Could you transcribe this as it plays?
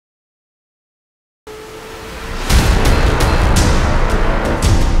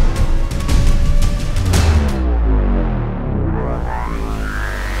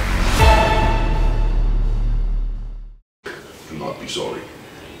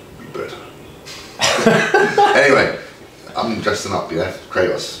But anyway, I'm dressing up, yeah,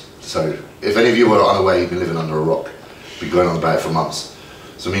 Kratos. So if any of you were unaware, you've been living under a rock. Been going on about it for months.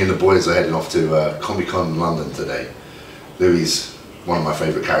 So me and the boys are heading off to Comic-Con in London today. Louis is one of my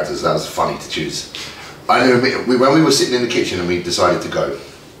favourite characters. That was funny to choose. I knew when we were sitting in the kitchen and we decided to go,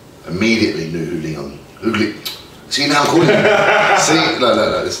 immediately knew who Leon. See now I'm calling him. See,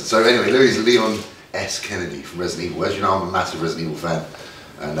 no. Listen. So anyway, Louis is Leon S. Kennedy from Resident Evil. As you know, I'm a massive Resident Evil fan,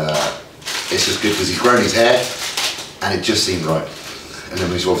 and it's just good because he's grown his hair, and it just seemed right. And then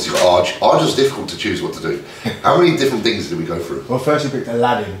we've obviously got Arj. Arj was difficult to choose what to do. How many different things did we go through? Well, first you picked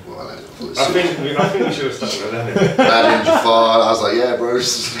Aladdin. Well, Aladdin. I think we should have stuck with Aladdin. Aladdin, Jafar. I was like, yeah, bro,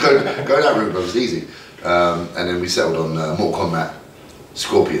 just go that route, bro. It's easy. And then we settled on Mortal Kombat,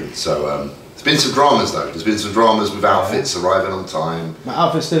 Scorpion. So there's been some dramas though. There's been some dramas with outfits arriving on time. My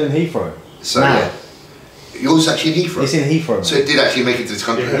outfit's still in Heathrow. So yeah. Yours is actually in Heathrow? It's in Heathrow. So it did actually make it to this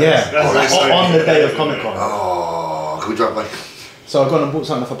country? Yeah. On the day of Comic-Con. Oh, can we drive by? So I've gone and bought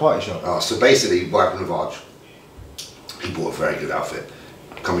something off a party shop. Oh, so basically what happened with Arj, he bought a very good outfit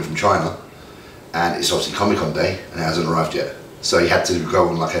coming from China, and it's obviously Comic-Con day and it hasn't arrived yet. So he had to go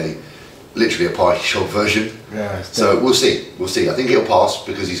on like literally a party shop version. Yeah. So we'll see. I think it'll pass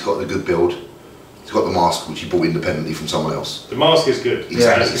because he's got the good build. He's got the mask which he bought independently from someone else. The mask is good.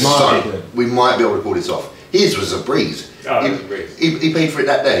 Exactly. Yeah, So we might be able to pull this off. His was a breeze. Oh, it was a breeze. He paid for it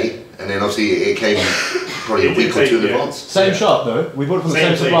that day, and then obviously it came probably a week or two in advance. Same shop though. We bought it from the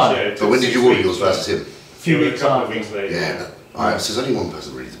same supplier. Yeah, but when did you order yours versus him? A few weeks a couple of after. weeks later. Yeah. Alright, so there's only one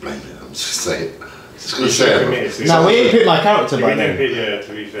person really to blame here. I'm just saying. Just gonna say it. No, we didn't pick my character by then. Yeah,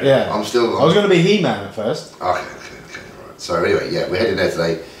 to be fair. Yeah. I was going to be He-Man at first. Okay, right. So anyway, yeah, we're heading there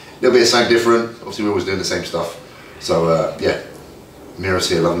today. A little bit of something different. Obviously, we're always doing the same stuff. So yeah, Mira's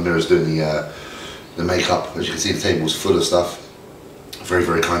here. Lovely Mira's doing the makeup. As you can see, the table's full of stuff. Very,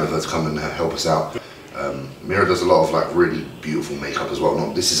 very kind of her to come and help us out. Mira does a lot of like really beautiful makeup as well.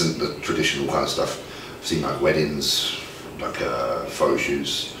 This isn't the traditional kind of stuff. I've seen like weddings, like photo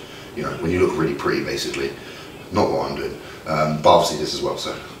shoots. You know, when you look really pretty, basically. Not what I'm doing. But obviously this as well.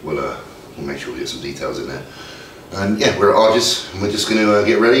 So we'll make sure we get some details in there. And yeah, we're at Argis, and we're just going to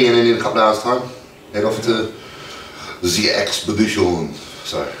get ready, and then in a couple of hours' time, head off to the expedition.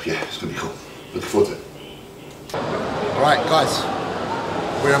 So yeah, it's going to be cool. Looking forward to it. Alright guys,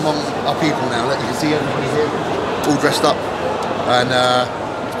 we're among our people now. You can see everybody here, all dressed up, and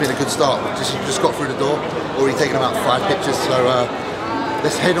it's been a good start. Just got through the door, already taken about 5 pictures, so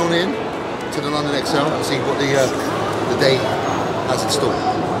let's head on in to the London XL and see what the day has in store.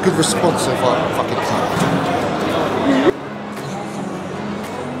 Good response so far, fucking time.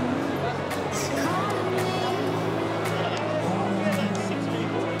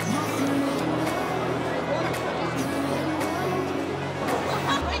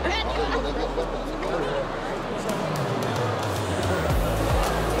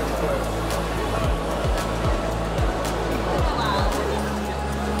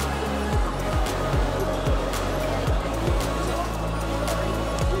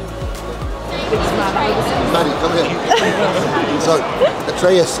 Maddie, come here. So,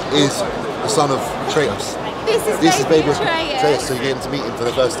 Atreus is the son of Kratos. This is baby Atreus, so you're getting to meet him for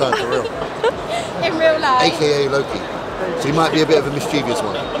the first time for real. In real life. AKA Loki. So he might be a bit of a mischievous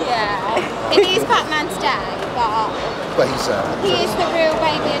one. Yeah. It is Batman's dad, but he's he is the real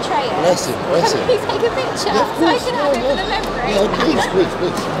baby Atreus. Bless him, bless him. Can we take a picture? Yeah, of so I course. can have it for the memory. Yeah,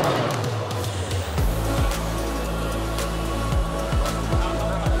 please.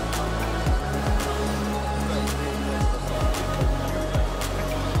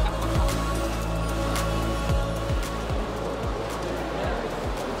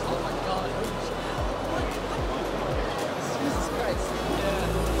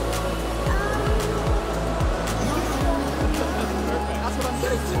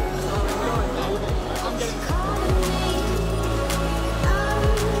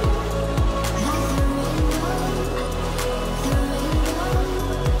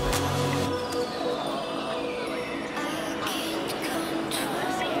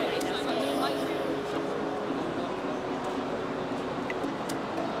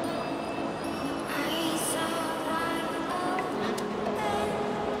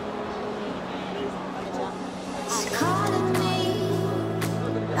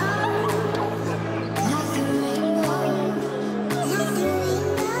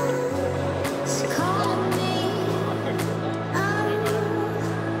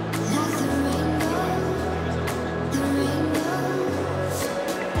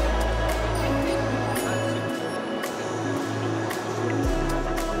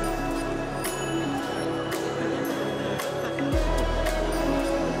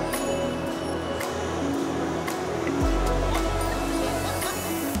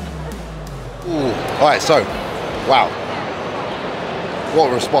 Alright, so, wow.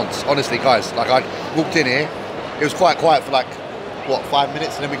 What a response, honestly, guys. Like, I walked in here, it was quite quiet for like, what, 5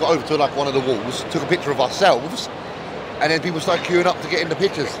 minutes, and then we got over to like one of the walls, took a picture of ourselves, and then people started queuing up to get in the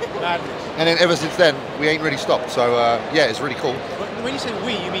pictures. Madness. And then ever since then, we ain't really stopped. So, yeah, it's really cool. But when you say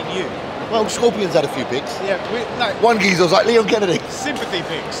we, you mean you? Well, Scorpions had a few pics. Yeah, like One geezer was like, Leon Kennedy. sympathy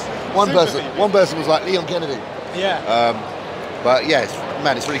pics. One Sympathy person was like, Leon Kennedy. pics. Yeah. But yeah,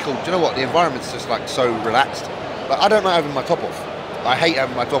 man, it's really cool. Do you know what? The environment's just like so relaxed. Like, I don't like having my top off. I hate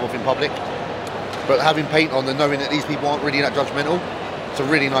having my top off in public. But having paint on and knowing that these people aren't really that judgmental, it's a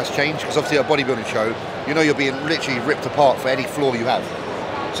really nice change. Because obviously at a bodybuilding show, you know you're being literally ripped apart for any flaw you have.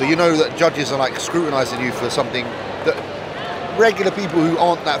 So you know that judges are like scrutinising you for something that regular people who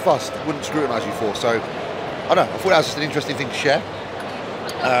aren't that fussed wouldn't scrutinise you for. So, I don't know, I thought that was just an interesting thing to share.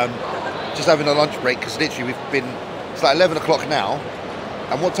 Just having a lunch break, because literally it's like 11 o'clock now.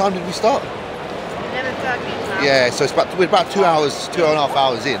 And what time did we start? 11:30. Yeah, so we're about 2.5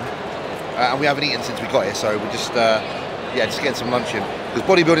 hours in. And we haven't eaten since we got here, so we're just, just getting some lunch in. Because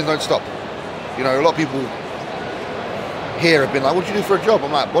bodybuilding don't stop. You know, a lot of people here have been like, what do you do for a job?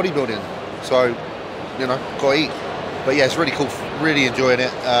 I'm like, bodybuilding. So, you know, gotta eat. But yeah, it's really cool, really enjoying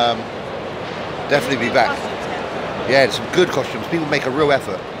it. Definitely be back. Yeah, there's some good costumes. People make a real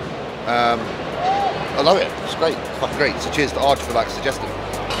effort. I love it. It's great. It's fucking great. So cheers to Arj for like suggesting.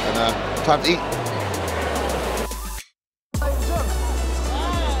 And time to eat.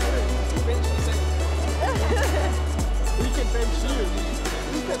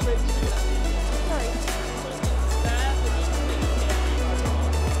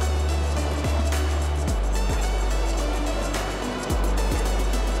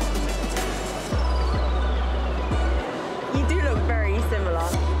 You do look very similar.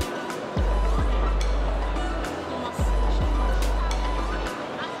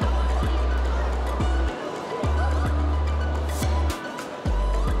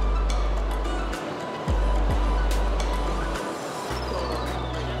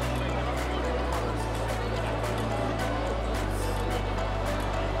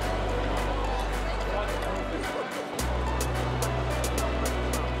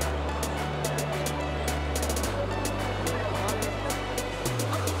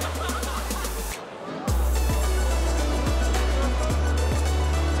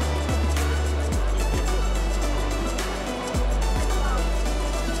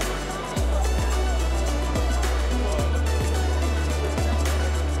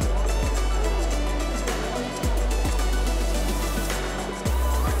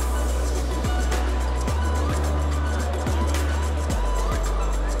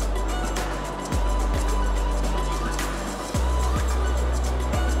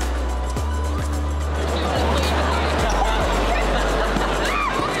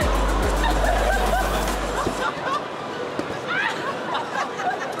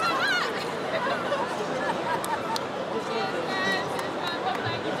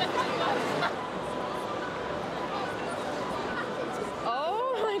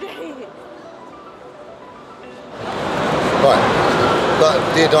 Right, but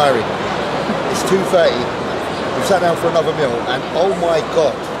dear diary, it's 2:30. We've sat down for another meal, and oh my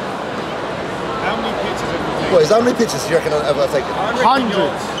god! How many pictures have you taken? What is how many pictures do you reckon I've ever taken?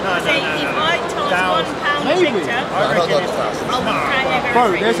 Hundreds. So if I times £1 Maybe. picture,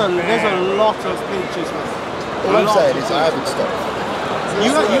 Bro, there's a lot of pictures, man. All I'm saying is I haven't stopped. You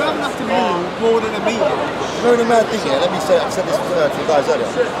haven't have to move more than a meter. You know the mad thing, yeah? Let me say, I said this to you guys earlier.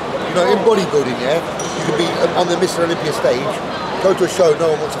 You know, in bodybuilding, yeah, you can be on the Mr. Olympia stage, go to a show,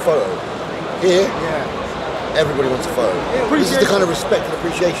 no one wants a photo. Here, everybody wants a photo. This is the kind of respect and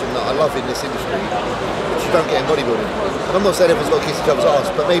appreciation that I love in this industry, which you don't get in bodybuilding. And I'm not saying everyone's got to kiss each other's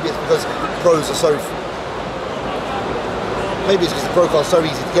ass, but maybe it's because pros are so... Maybe it's because the pro car's so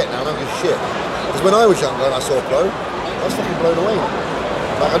easy to get now, I don't give a shit. Because when I was younger and I saw a pro, I was fucking blown away.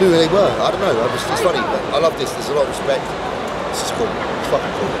 Like, I knew who they were. I don't know. It's funny, but I love this. There's a lot of respect. This is cool. It's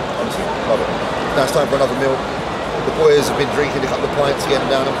fucking cool. Honestly, love it. Now it's time for another meal. The boys have been drinking a couple of pints, getting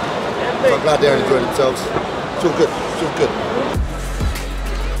down them. So I'm glad they're enjoying themselves. It's all good. It's all good.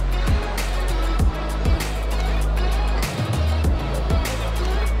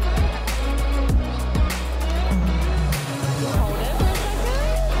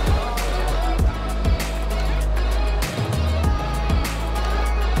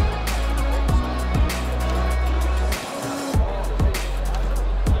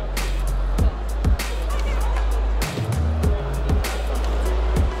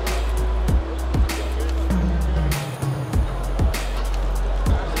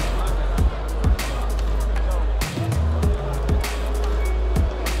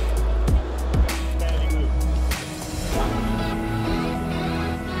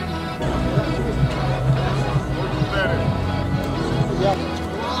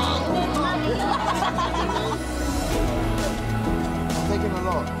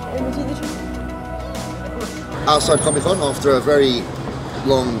 Outside Comic-Con after a very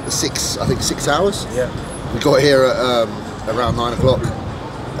long 6 hours. Yeah. We got here at around 9 o'clock,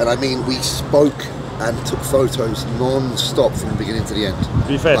 and I mean, we spoke and took photos non-stop from the beginning to the end. To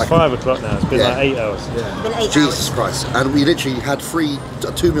be fair, it's Like, 5 o'clock now. It's been yeah. like 8 hours. Yeah. Been 8 Jesus hours. Christ. And we literally had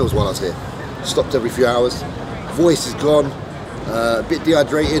 2 meals while I was here. Stopped every few hours. Voice is gone, a bit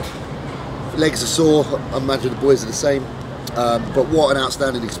dehydrated, legs are sore. I imagine the boys are the same. But what an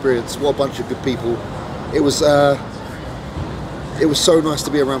outstanding experience, what a bunch of good people. It was so nice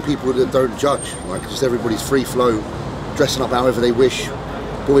to be around people that don't judge, like just everybody's free flow, dressing up however they wish,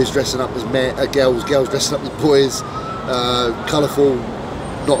 boys dressing up as girls dressing up as boys, colourful,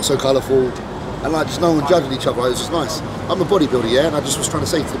 not so colourful, and like just no one judging each other. It was just nice. I'm a bodybuilder, yeah, and I just was trying to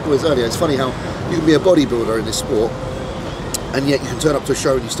say to the boys earlier, it's funny how you can be a bodybuilder in this sport, and yet you can turn up to a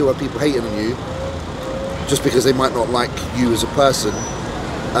show and you still have people hating on you, just because they might not like you as a person,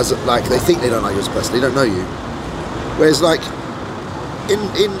 like they think they don't like you as a person, they don't know you. Whereas like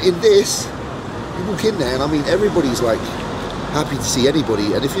in this, you walk in there and I mean everybody's like happy to see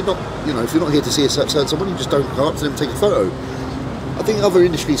anybody, and if you're not, if you're not here to see a certain someone, you just don't go up to them and take a photo. I think other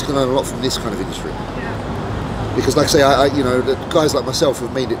industries can learn a lot from this kind of industry, because like I say, the guys like myself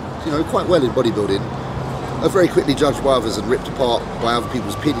have made it, quite well in bodybuilding, are very quickly judged by others and ripped apart by other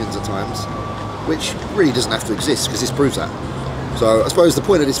people's opinions at times, which really doesn't have to exist, because this proves that. So I suppose the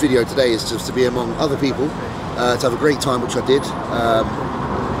point of this video today is just to be among other people, to have a great time, which I did,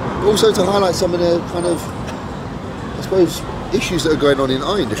 but also to highlight some of the kind of, I suppose, issues that are going on in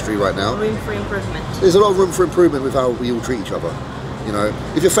our industry right now. Room for improvement. There's a lot of room for improvement with how we all treat each other.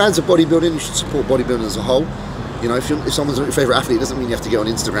 If you're fans of bodybuilding, you should support bodybuilding as a whole. If someone's not your favourite athlete, it doesn't mean you have to get on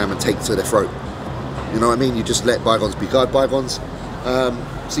Instagram and take to their throat. You know what I mean? You just let bygones be bygones.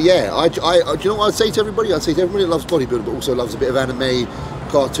 So yeah, do you know what I'd say to everybody? I'd say to everybody that loves bodybuilding but also loves a bit of anime,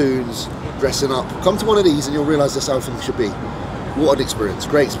 cartoons, dressing up, come to one of these and you'll realise that's how things should be. What an experience,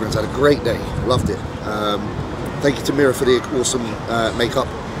 great experience, I had a great day, loved it. Thank you to Mira for the awesome makeup,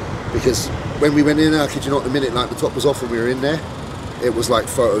 because when we went in, I kid you not, the minute like the top was off and we were in there, it was like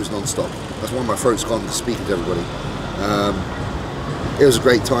photos non-stop. That's why my throat's gone speaking to everybody. It was a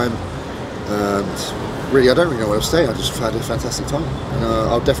great time, and really I don't really know what else to say. I just had a fantastic time, and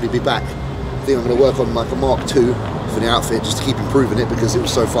I'll definitely be back. I think I'm going to work on like a Mark II for the outfit, just to keep improving it, because it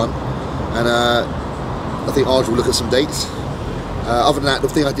was so fun. And I think Arj will look at some dates. Other than that, the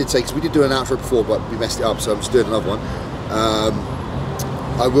thing I did say, because we did do an outro before but we messed it up, so I'm just doing another one.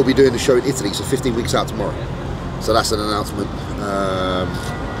 I will be doing the show in Italy, so 15 weeks out tomorrow. So that's an announcement.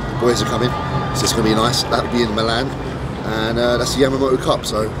 The boys are coming, so it's going to be nice. That will be in Milan, and that's the Yamamoto Cup,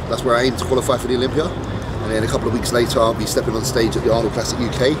 so that's where I aim to qualify for the Olympia. And then a couple of weeks later I'll be stepping on stage at the Arnold Classic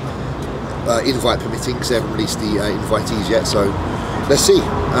UK, invite permitting, because they haven't released the invitees yet, so let's see.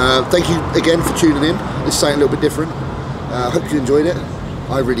 Thank you again for tuning in. This is something a little bit different. I hope you enjoyed it.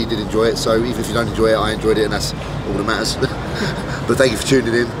 I really did enjoy it, so even if you don't enjoy it, I enjoyed it, and that's all that matters. But thank you for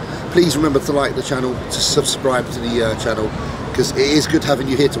tuning in. Please remember to like the channel, to subscribe to the channel, because it is good having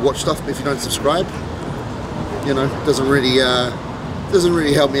you here to watch stuff, but if you don't subscribe, doesn't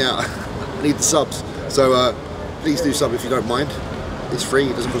really help me out. I need the subs, so please do sub if you don't mind. It's free,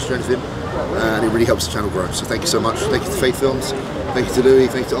 it doesn't cost you anything, and it really helps the channel grow. So thank you so much. Thank you to Fate Films, thank you to Louis,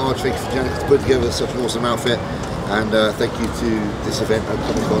 thank you to Arj, thank you to Janet for putting together such an awesome outfit, and thank you to this event at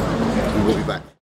Comic-Con. We will be back.